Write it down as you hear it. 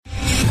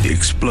The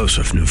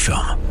explosive new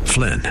film,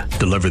 Flynn,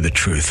 deliver the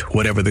truth,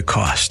 whatever the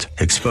cost,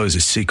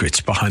 exposes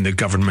secrets behind the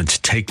government's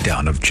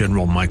takedown of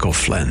General Michael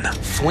Flynn.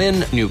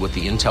 Flynn knew what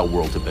the intel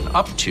world had been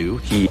up to.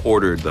 He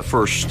ordered the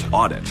first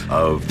audit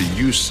of the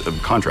use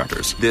of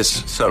contractors.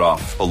 This set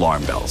off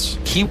alarm bells.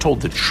 He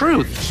told the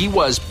truth. He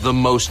was the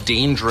most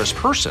dangerous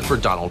person for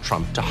Donald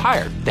Trump to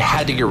hire. They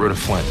had to get rid of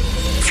Flynn.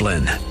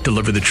 Flynn,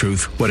 deliver the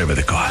truth, whatever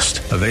the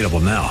cost. Available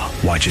now.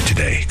 Watch it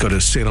today. Go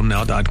to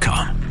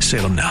salemnow.com.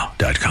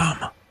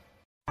 salemnow.com.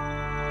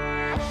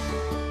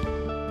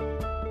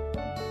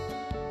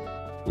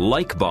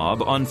 Like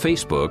Bob on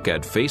Facebook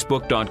at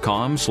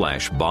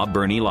facebook.com/Bob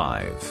Burney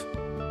Live.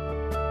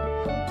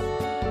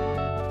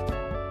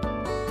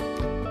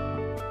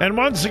 And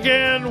once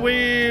again,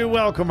 we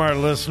welcome our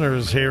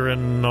listeners here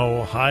in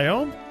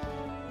Ohio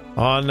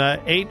on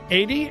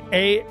 880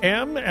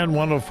 AM and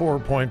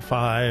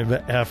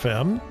 104.5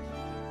 FM.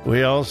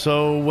 We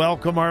also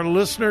welcome our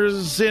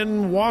listeners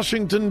in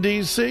Washington,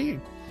 D.C.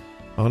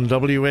 on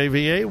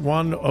WAVA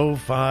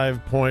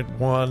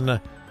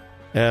 105.1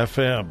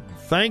 FM.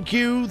 Thank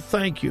you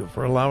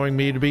for allowing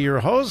me to be your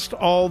host,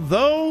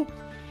 although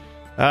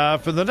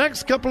for the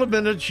next couple of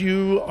minutes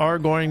you are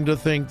going to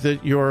think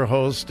that your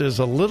host is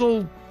a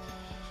little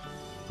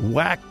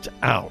whacked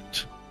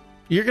out.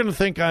 You're going to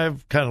think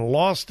I've kind of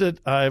lost it.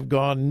 I've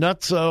gone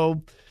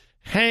nutso.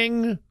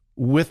 Hang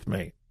with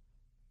me.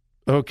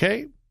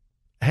 Okay?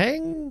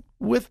 Hang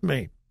with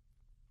me.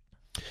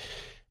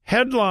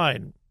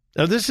 Headline.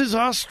 Now, this is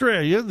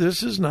Australia.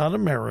 This is not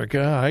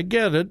America. I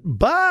get it.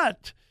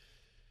 But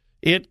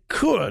it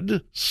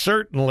could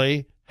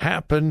certainly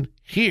happen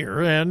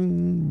here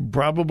and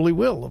probably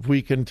will if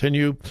we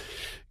continue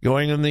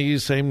going in the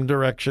same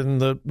direction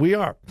that we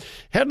are.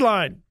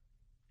 Headline.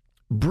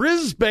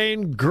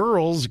 Brisbane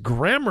Girls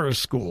Grammar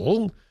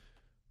School.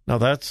 Now,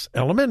 that's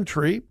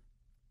elementary.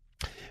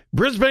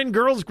 Brisbane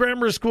Girls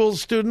Grammar School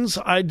students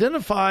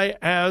identify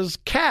as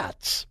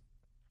cats,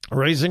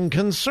 raising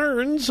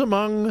concerns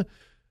among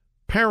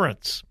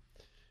parents.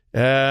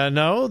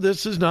 No,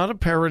 this is not a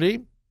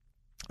parody.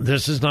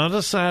 This is not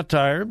a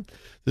satire.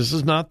 This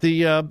is not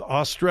the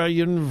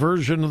Australian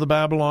version of the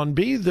Babylon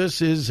Bee.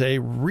 This is a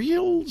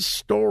real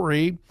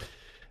story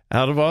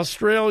out of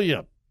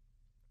Australia.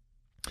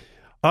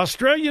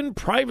 Australian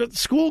private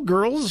school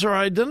girls are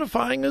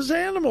identifying as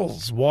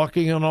animals,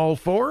 walking on all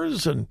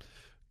fours and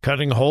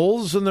cutting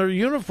holes in their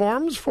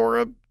uniforms for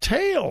a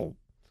tail,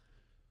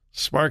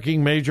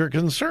 sparking major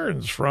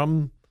concerns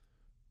from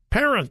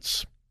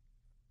parents.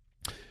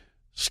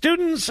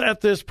 Students at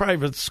this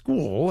private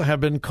school have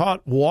been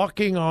caught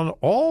walking on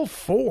all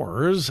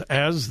fours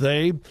as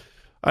they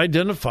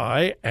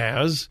identify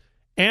as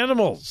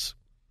animals.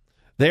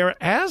 They are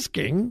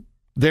asking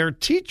their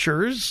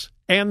teachers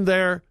and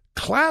their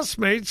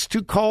classmates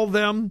to call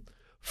them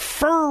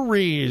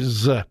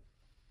furries.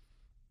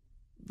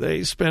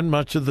 They spend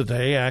much of the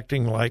day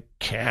acting like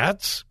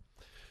cats.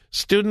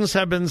 Students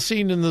have been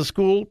seen in the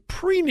school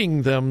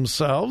preening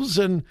themselves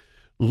and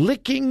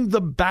licking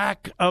the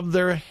back of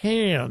their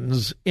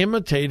hands,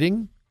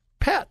 imitating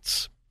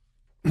pets.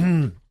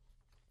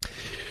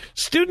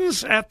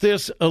 Students at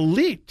this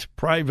elite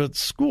private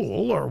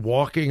school are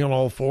walking on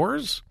all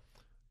fours,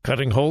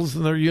 cutting holes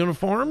in their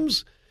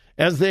uniforms,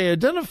 as they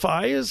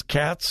identify as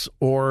cats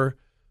or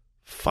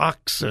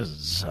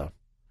foxes.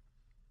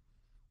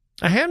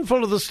 A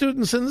handful of the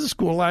students in the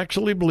school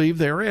actually believe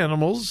they're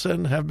animals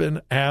and have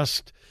been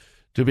asked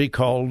to be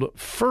called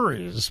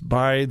furries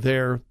by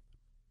their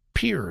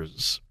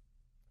peers.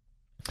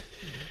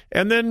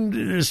 And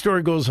then the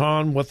story goes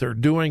on, what they're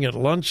doing at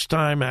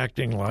lunchtime,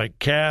 acting like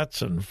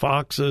cats and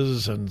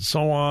foxes and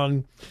so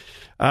on.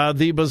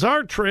 The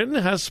bizarre trend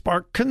has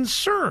sparked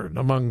concern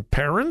among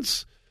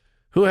parents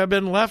who have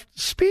been left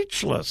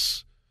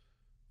speechless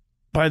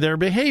by their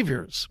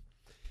behaviors.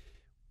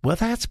 Well,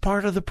 that's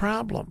part of the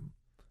problem.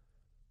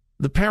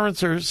 The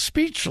parents are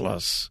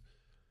speechless.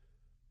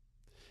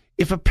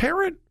 If a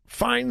parent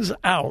finds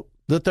out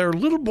that their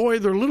little boy,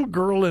 their little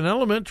girl in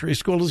elementary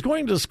school is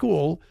going to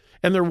school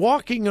and they're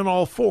walking on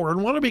all four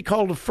and want to be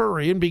called a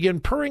furry and begin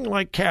purring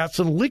like cats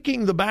and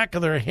licking the back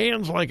of their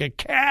hands like a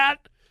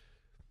cat,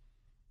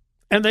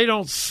 and they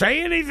don't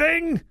say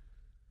anything,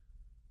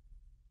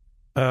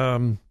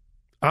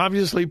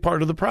 obviously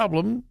part of the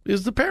problem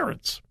is the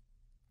parents.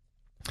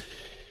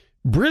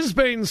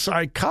 Brisbane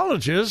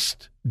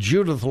psychologist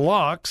Judith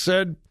Locke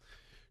said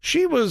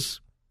she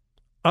was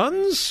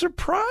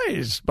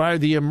unsurprised by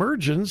the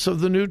emergence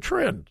of the new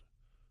trend.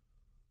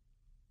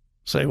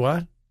 Say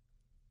what?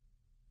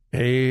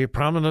 A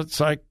prominent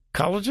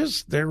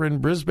psychologist there in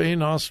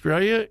Brisbane,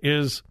 Australia,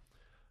 is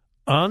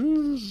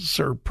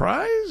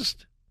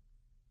unsurprised?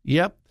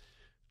 Yep.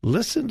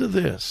 Listen to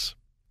this,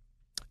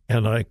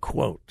 and I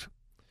quote.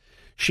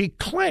 She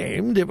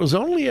claimed it was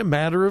only a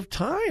matter of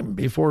time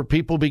before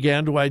people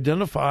began to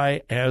identify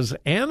as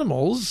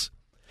animals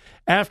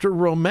after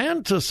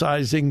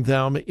romanticizing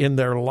them in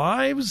their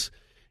lives,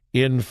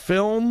 in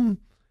film,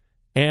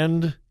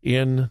 and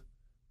in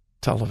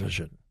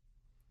television.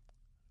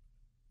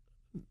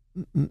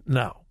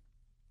 Now,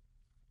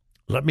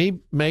 let me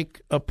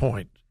make a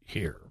point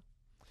here.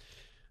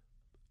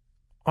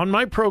 On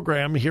my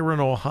program here in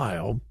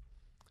Ohio,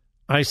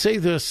 I say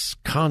this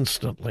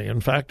constantly.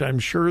 In fact, I'm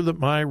sure that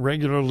my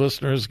regular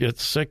listeners get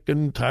sick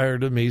and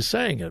tired of me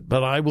saying it,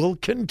 but I will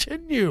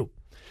continue.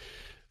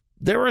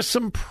 There are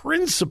some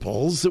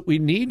principles that we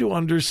need to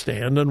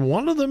understand, and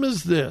one of them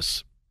is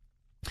this.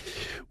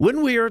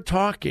 When we are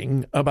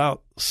talking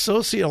about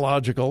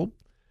sociological,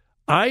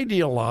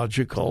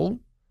 ideological,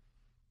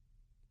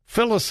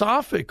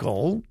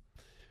 philosophical,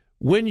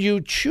 when you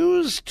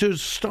choose to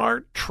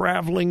start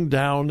traveling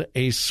down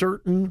a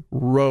certain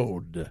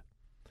road,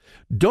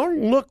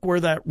 don't look where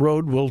that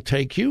road will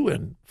take you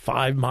in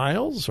 5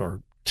 miles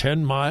or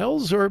 10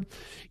 miles or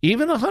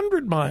even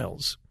 100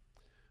 miles.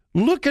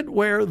 Look at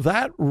where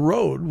that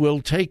road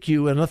will take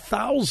you in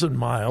 1,000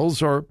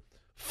 miles or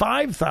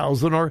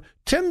 5,000 or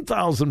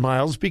 10,000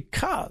 miles,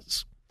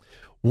 because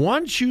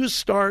once you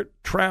start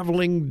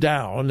traveling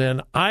down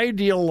an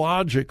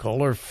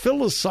ideological or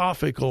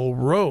philosophical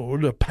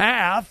road, a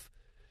path,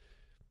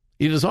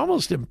 it is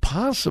almost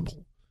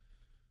impossible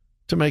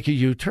to make a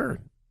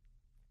U-turn.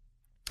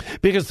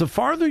 Because the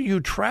farther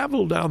you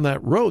travel down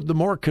that road, the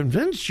more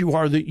convinced you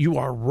are that you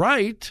are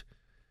right,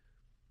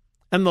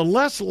 and the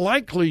less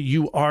likely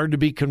you are to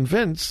be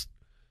convinced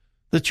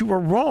that you are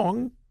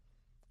wrong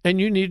and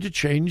you need to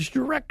change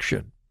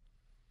direction.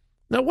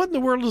 Now, what in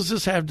the world does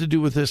this have to do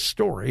with this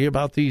story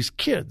about these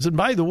kids? And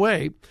by the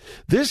way,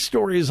 this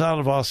story is out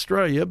of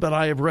Australia, but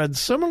I have read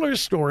similar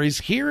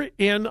stories here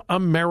in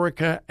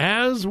America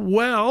as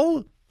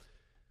well.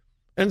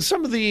 And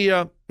some of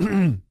the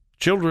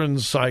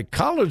children's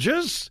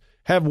psychologists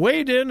have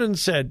weighed in and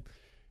said,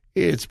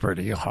 it's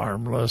pretty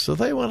harmless. If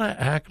they want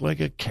to act like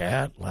a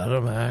cat, let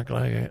them act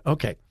like a...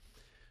 Okay.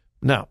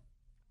 Now,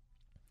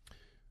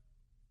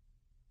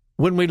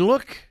 when we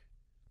look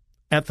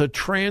at the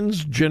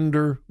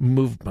transgender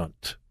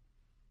movement,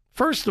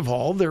 first of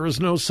all, there is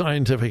no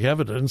scientific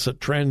evidence that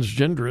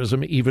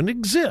transgenderism even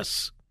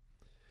exists.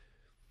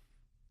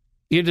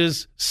 It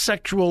is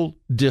sexual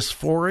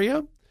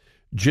dysphoria,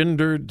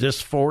 gender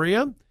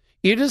dysphoria.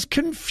 It is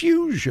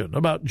confusion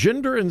about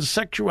gender and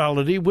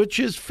sexuality, which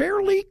is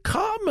fairly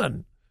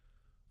common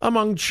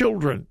among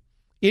children.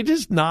 It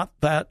is not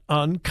that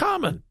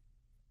uncommon.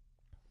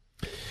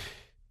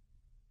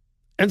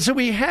 And so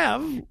we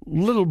have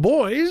little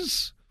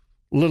boys,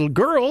 little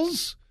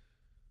girls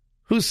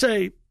who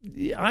say,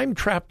 I'm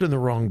trapped in the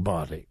wrong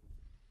body.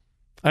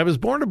 I was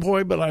born a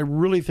boy, but I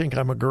really think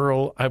I'm a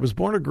girl. I was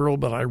born a girl,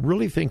 but I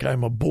really think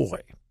I'm a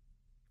boy.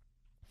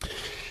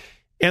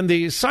 And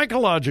the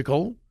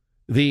psychological,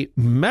 the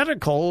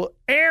medical,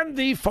 and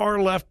the far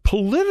left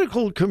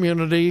political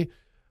community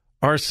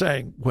are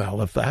saying,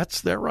 well, if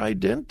that's their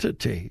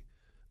identity,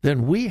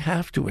 then we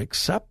have to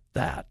accept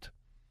that.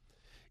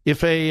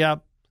 If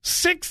a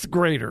sixth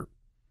grader,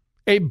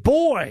 a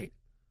boy,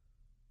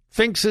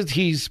 thinks that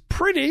he's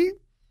pretty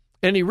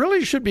and he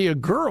really should be a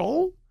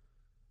girl,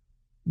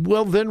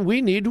 well, then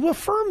we need to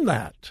affirm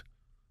that.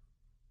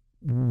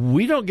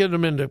 We don't get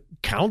them into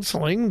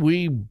counseling.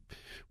 We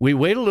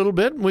wait a little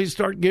bit and we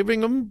start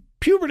giving them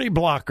puberty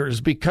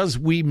blockers because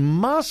we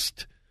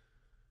must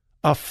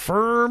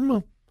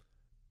affirm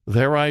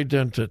their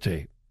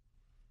identity.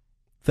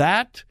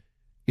 That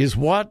is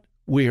what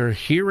we are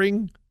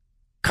hearing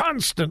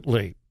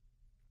constantly.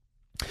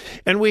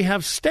 And we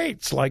have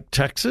states like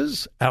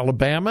Texas,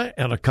 Alabama,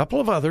 and a couple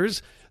of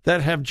others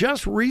that have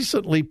just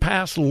recently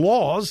passed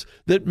laws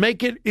that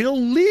make it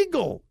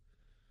illegal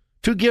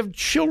to give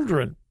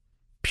children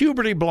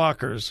puberty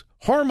blockers,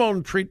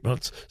 hormone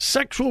treatments,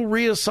 sexual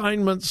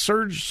reassignment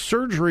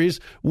surgeries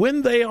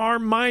when they are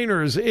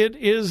minors. It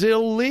is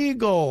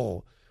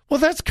illegal. Well,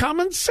 that's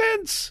common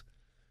sense.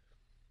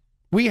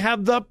 We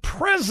have the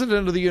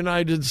President of the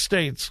United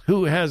States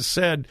who has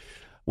said,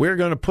 we're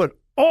going to put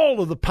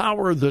all of the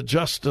power of the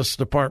Justice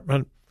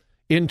Department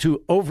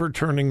into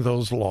overturning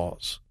those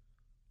laws.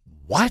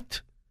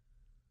 What?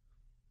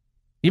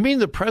 You mean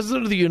the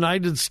President of the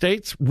United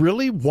States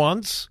really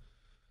wants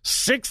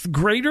sixth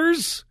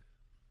graders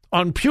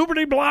on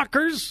puberty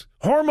blockers,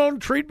 hormone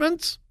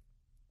treatments,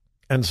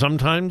 and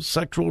sometimes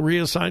sexual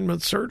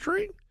reassignment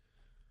surgery?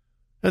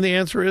 And the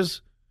answer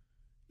is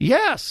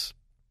yes.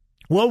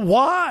 Well,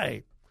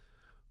 why?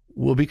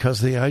 Well,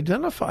 because they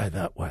identify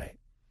that way.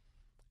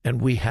 And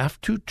we have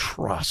to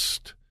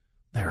trust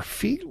their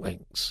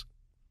feelings.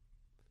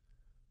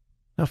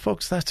 Now,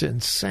 folks, that's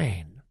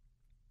insane.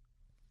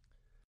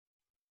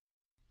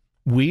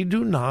 We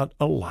do not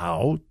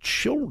allow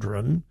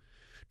children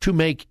to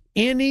make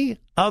any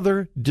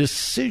other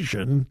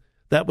decision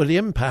that would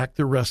impact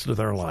the rest of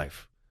their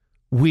life.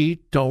 We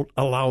don't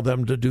allow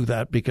them to do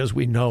that because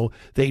we know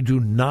they do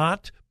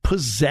not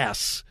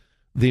possess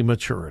the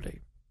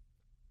maturity.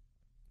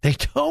 They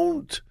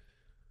don't.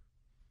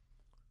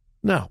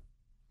 Now,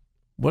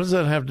 what does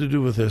that have to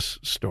do with this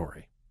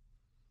story?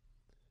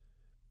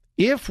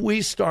 If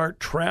we start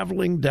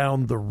traveling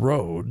down the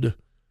road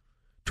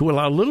to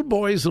allow little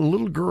boys and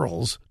little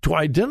girls to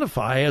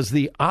identify as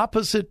the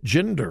opposite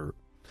gender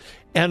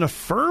and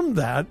affirm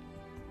that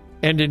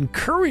and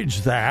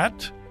encourage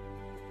that,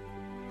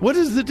 What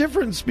is the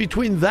difference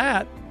between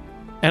that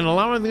and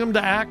allowing them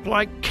to act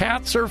like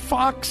cats or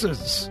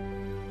foxes?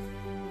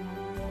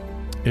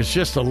 It's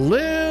just a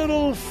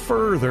little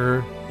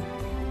further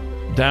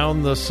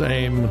down the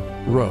same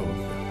road.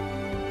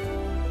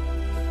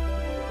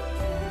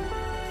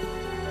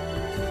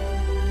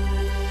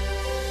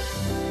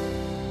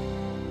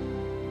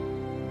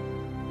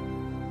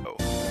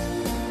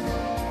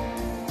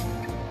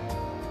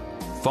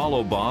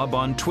 Follow Bob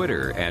on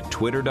Twitter at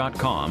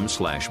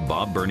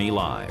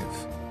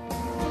twitter.com/BobBernieLive.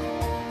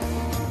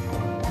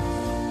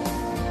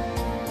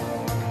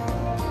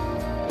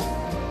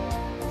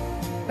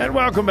 And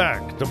welcome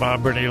back to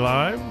Bob Berney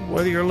Live.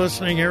 Whether you're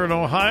listening here in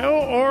Ohio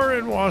or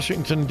in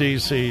Washington,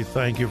 D.C.,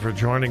 thank you for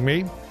joining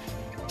me.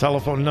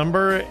 Telephone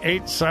number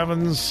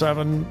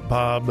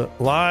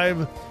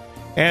 877-BOB-LIVE.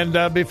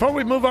 And before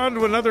we move on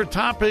to another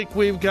topic,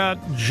 we've got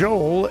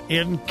Joel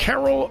in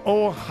Carroll,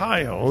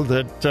 Ohio,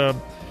 that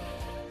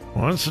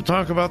wants to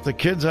talk about the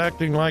kids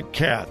acting like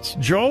cats.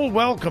 Joel,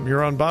 welcome.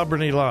 You're on Bob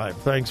Berney Live.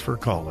 Thanks for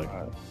calling.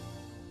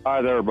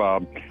 Hi there,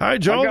 Bob. Hi,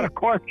 Joel. I got a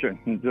question.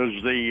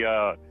 Does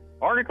the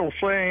article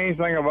say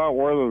anything about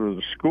whether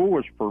the school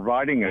is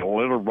providing a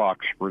litter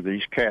box for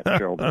these cat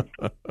children?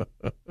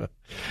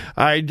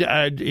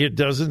 It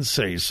doesn't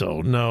say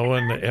so, no,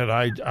 and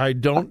I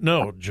don't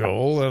know,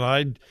 Joel,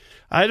 and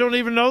I don't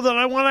even know that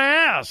I want to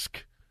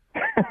ask.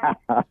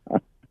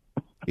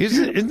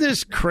 Isn't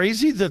this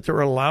crazy that they're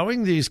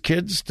allowing these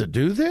kids to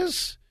do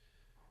this?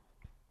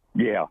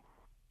 Yeah.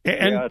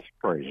 And, that's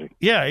crazy.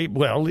 Yeah,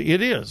 well,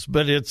 it is,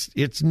 but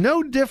it's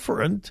no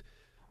different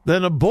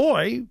than a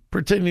boy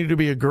pretending to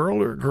be a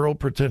girl or a girl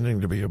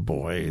pretending to be a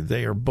boy.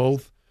 They are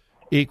both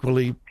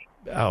equally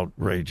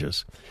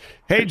outrageous.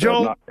 Hey,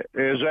 Joel.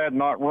 Is that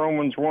not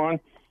Romans 1?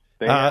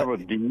 They have a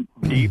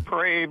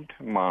depraved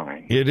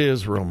mind. It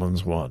is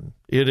Romans 1.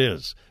 It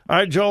is. All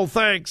right, Joel,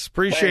 thanks.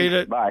 Appreciate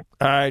it. Bye.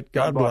 All right,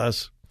 God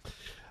bless.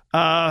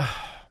 I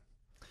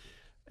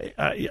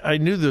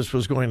knew this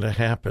was going to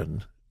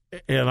happen,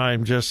 and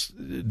I'm just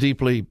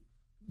deeply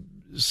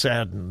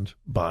saddened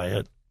by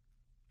it.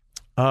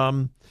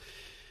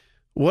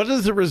 What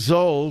is the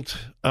result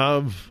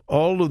of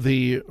all of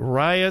the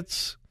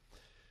riots,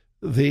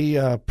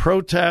 the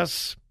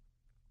protests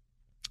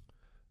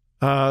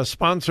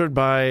sponsored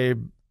by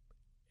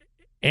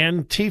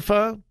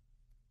Antifa,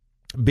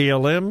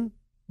 BLM,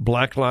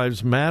 Black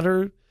Lives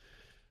Matter,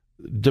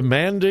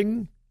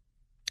 demanding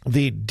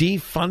the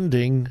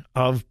defunding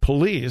of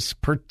police,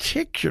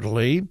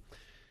 particularly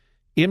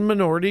in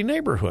minority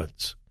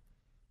neighborhoods?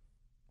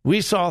 We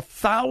saw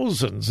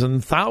thousands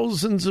and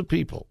thousands of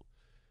people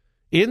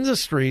in the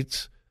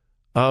streets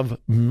of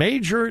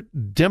major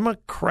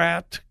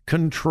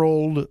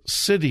Democrat-controlled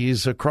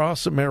cities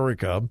across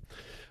America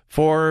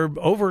for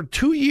over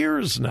 2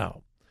 years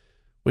now.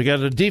 We got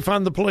to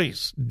defund the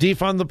police,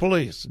 defund the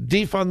police,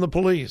 defund the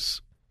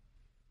police.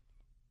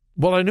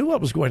 Well, I knew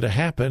what was going to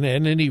happen,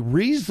 and any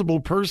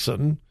reasonable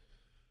person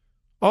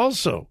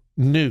also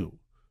knew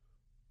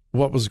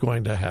what was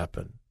going to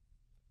happen.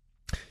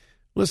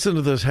 Listen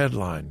to this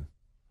headline.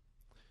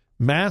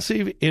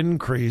 Massive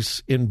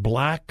increase in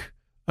Black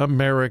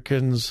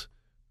Americans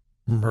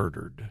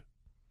murdered.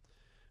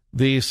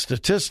 The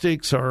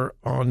statistics are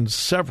on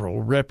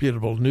several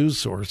reputable news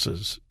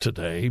sources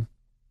today,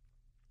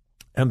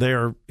 and they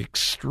are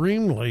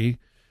extremely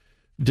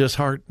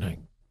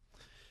disheartening.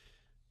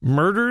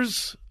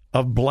 Murders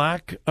of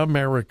Black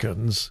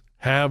Americans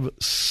have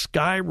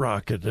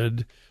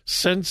skyrocketed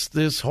since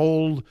this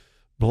whole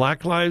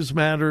Black Lives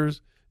Matter,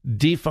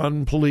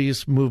 defund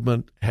police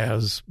movement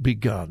has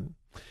begun.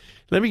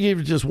 Let me give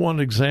you just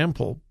one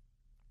example.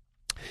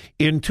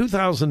 In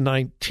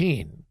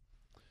 2019,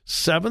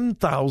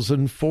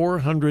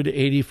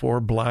 7,484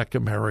 Black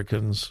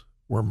Americans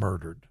were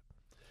murdered.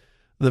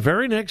 The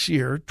very next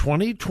year,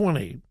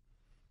 2020,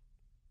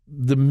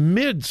 the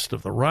midst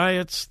of the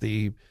riots,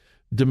 the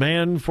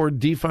demand for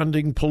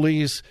defunding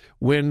police,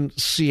 when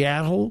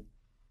Seattle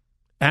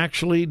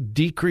actually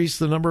decreased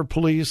the number of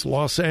police,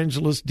 Los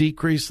Angeles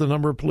decreased the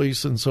number of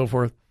police, and so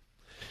forth.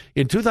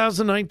 In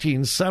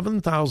 2019,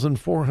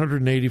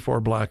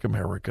 7,484 Black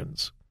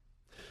Americans.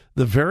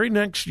 The very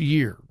next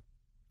year,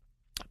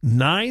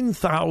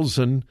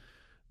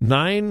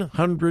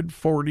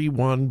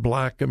 9,941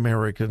 Black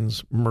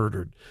Americans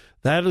murdered.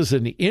 That is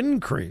an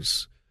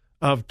increase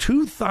of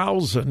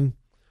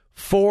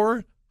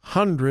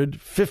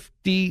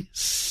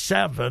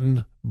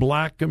 2,457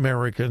 Black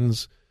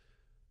Americans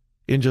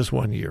in just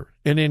 1 year,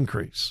 an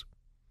increase.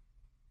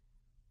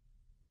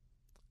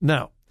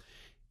 Now,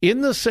 in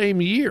the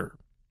same year,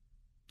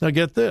 now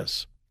get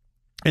this,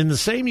 in the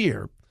same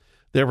year,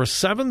 there were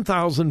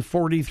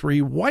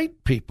 7,043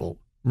 white people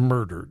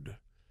murdered,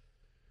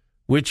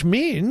 which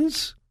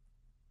means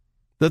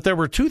that there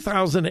were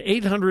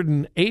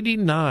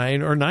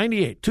 2,889 or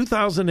 98,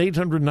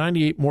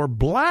 2,898 more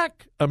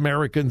Black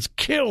Americans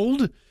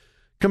killed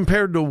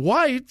compared to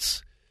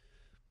whites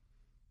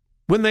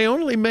when they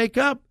only make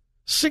up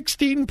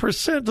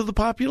 16% of the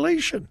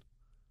population.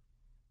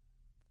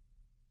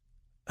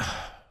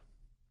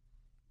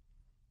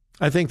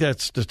 I think that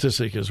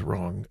statistic is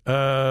wrong.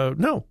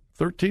 No,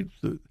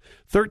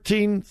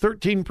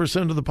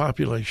 13% of the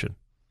population.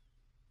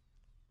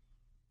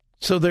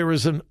 So there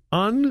is an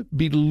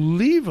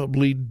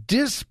unbelievably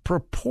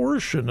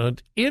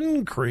disproportionate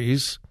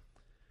increase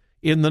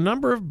in the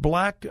number of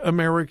black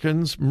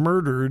Americans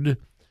murdered,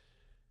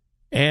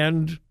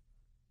 and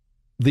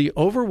the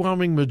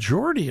overwhelming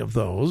majority of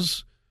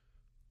those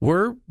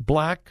were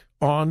black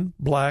on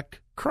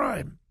black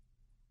crime.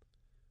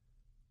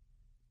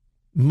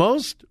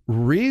 Most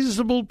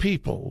reasonable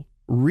people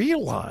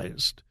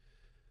realized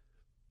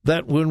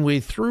that when we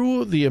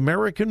threw the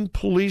American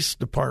police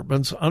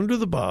departments under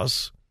the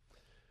bus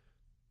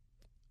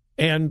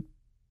and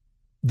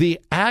the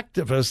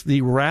activists,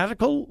 the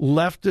radical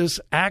leftist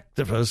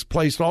activists,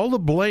 placed all the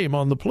blame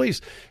on the police.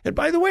 And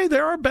by the way,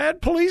 there are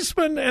bad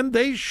policemen, and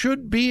they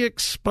should be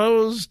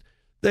exposed.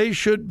 They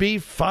should be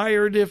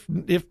fired if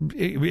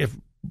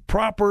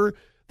proper.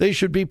 They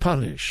should be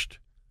punished.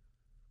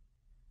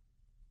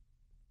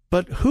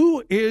 But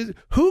who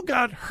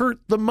got hurt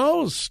the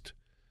most?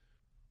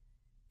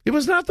 It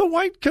was not the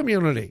white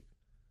community.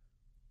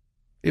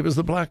 It was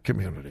the black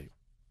community.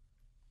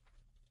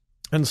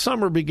 And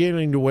some are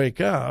beginning to wake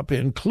up,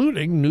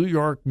 including New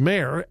York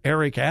Mayor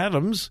Eric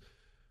Adams,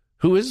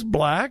 who is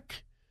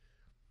black.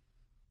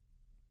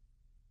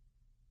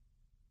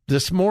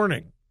 This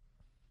morning,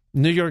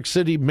 New York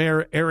City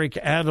Mayor Eric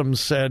Adams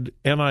said,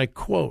 and I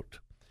quote,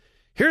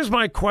 "Here's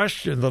my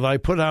question that I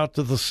put out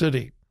to the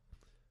city.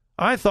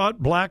 I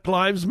thought Black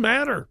Lives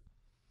Matter.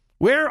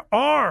 Where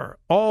are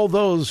all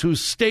those who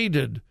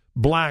stated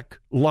Black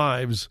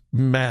Lives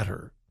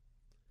Matter?"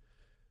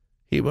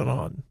 He went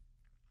on,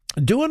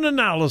 "Do an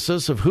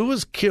analysis of who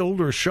was killed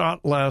or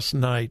shot last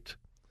night.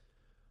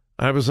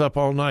 I was up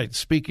all night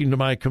speaking to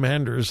my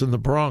commanders in the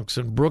Bronx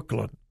and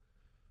Brooklyn.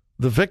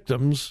 The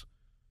victims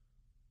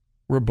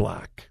were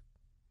black.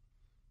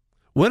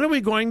 When are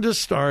we going to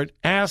start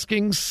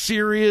asking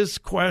serious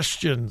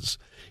questions?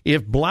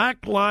 If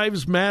Black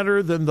Lives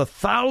Matter, then the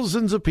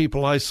thousands of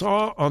people I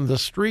saw on the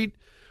street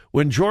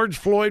when George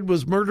Floyd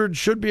was murdered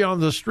should be on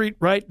the street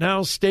right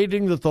now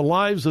stating that the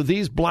lives of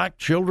these black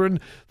children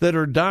that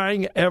are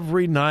dying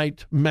every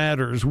night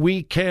matters.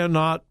 We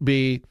cannot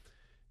be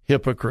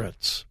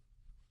hypocrites."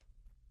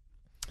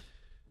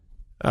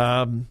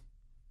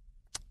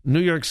 New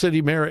York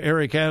City Mayor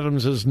Eric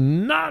Adams is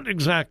not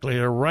exactly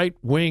a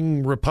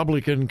right-wing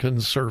Republican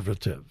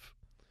conservative.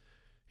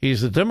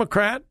 He's a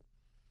Democrat.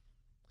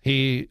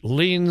 He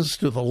leans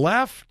to the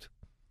left,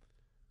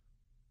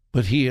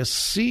 but he is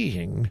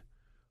seeing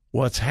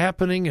what's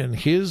happening in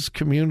his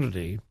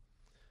community,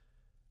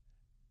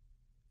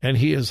 and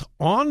he is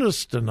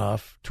honest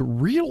enough to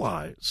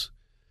realize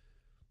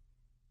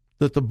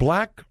that the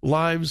Black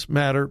Lives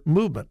Matter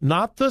movement,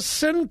 not the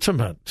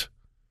sentiment,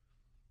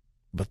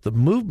 but the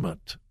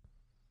movement,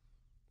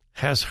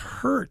 has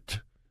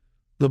hurt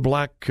the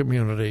black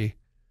community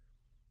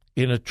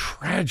in a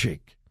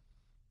tragic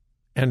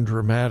and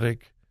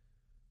dramatic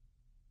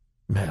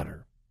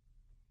manner.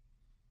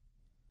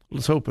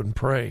 Let's hope and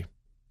pray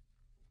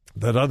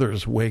that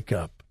others wake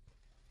up.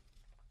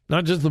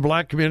 Not just the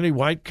black community,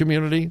 white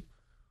community,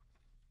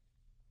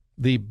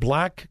 the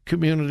black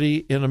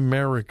community in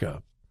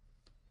America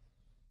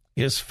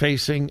is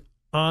facing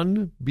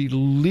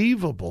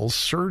unbelievable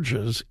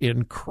surges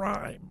in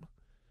crime.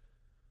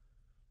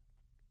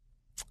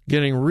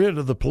 Getting rid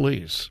of the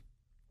police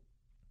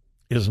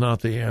is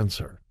not the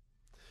answer.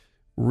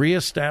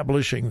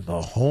 Reestablishing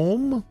the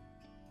home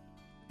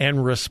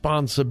and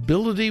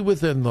responsibility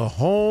within the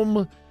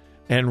home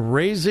and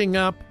raising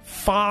up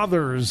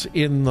fathers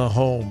in the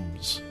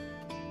homes,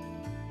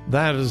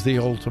 that is the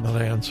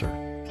ultimate answer.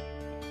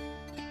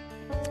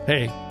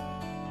 Hey,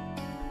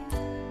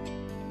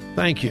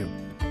 thank you.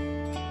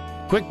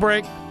 Quick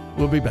break.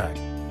 We'll be back.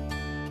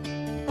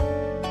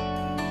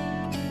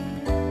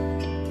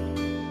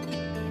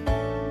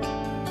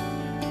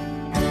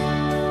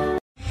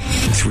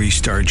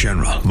 Three-star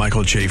General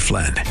Michael J.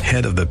 Flynn,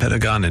 head of the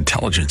Pentagon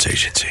Intelligence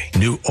Agency,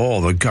 knew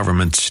all the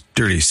government's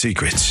dirty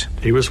secrets.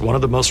 He was one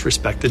of the most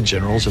respected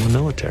generals in the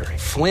military.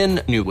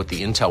 Flynn knew what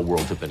the intel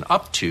world had been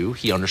up to.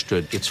 He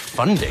understood its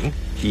funding.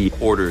 He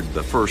ordered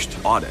the first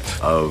audit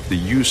of the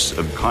use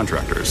of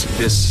contractors.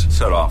 This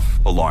set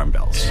off alarm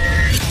bells.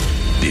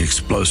 The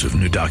explosive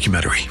new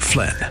documentary,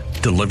 Flynn,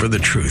 Deliver the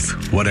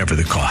Truth, Whatever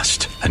the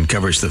Cost,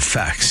 uncovers the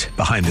facts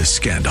behind this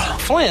scandal.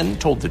 Flynn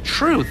told the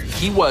truth.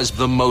 He was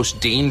the most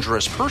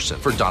dangerous person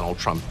for Donald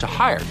Trump to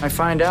hire. I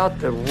find out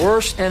the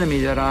worst enemy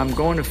that I'm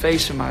going to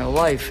face in my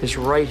life is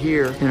right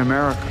here in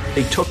America.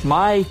 They took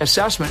my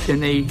assessment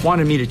and they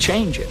wanted me to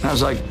change it. And I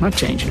was like, I'm not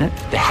changing it.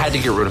 They had to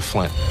get rid of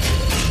Flynn.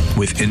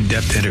 With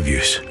in-depth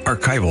interviews,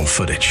 archival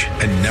footage,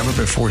 and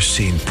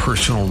never-before-seen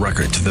personal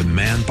records of the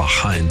man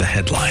behind the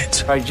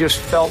headlines. I just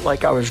felt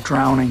like I was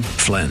drowning.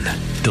 Flynn,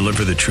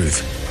 Deliver the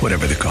Truth,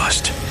 Whatever the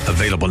Cost.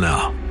 Available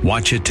now.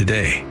 Watch it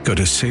today. Go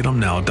to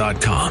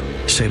salemnow.com.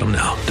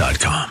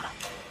 salemnow.com.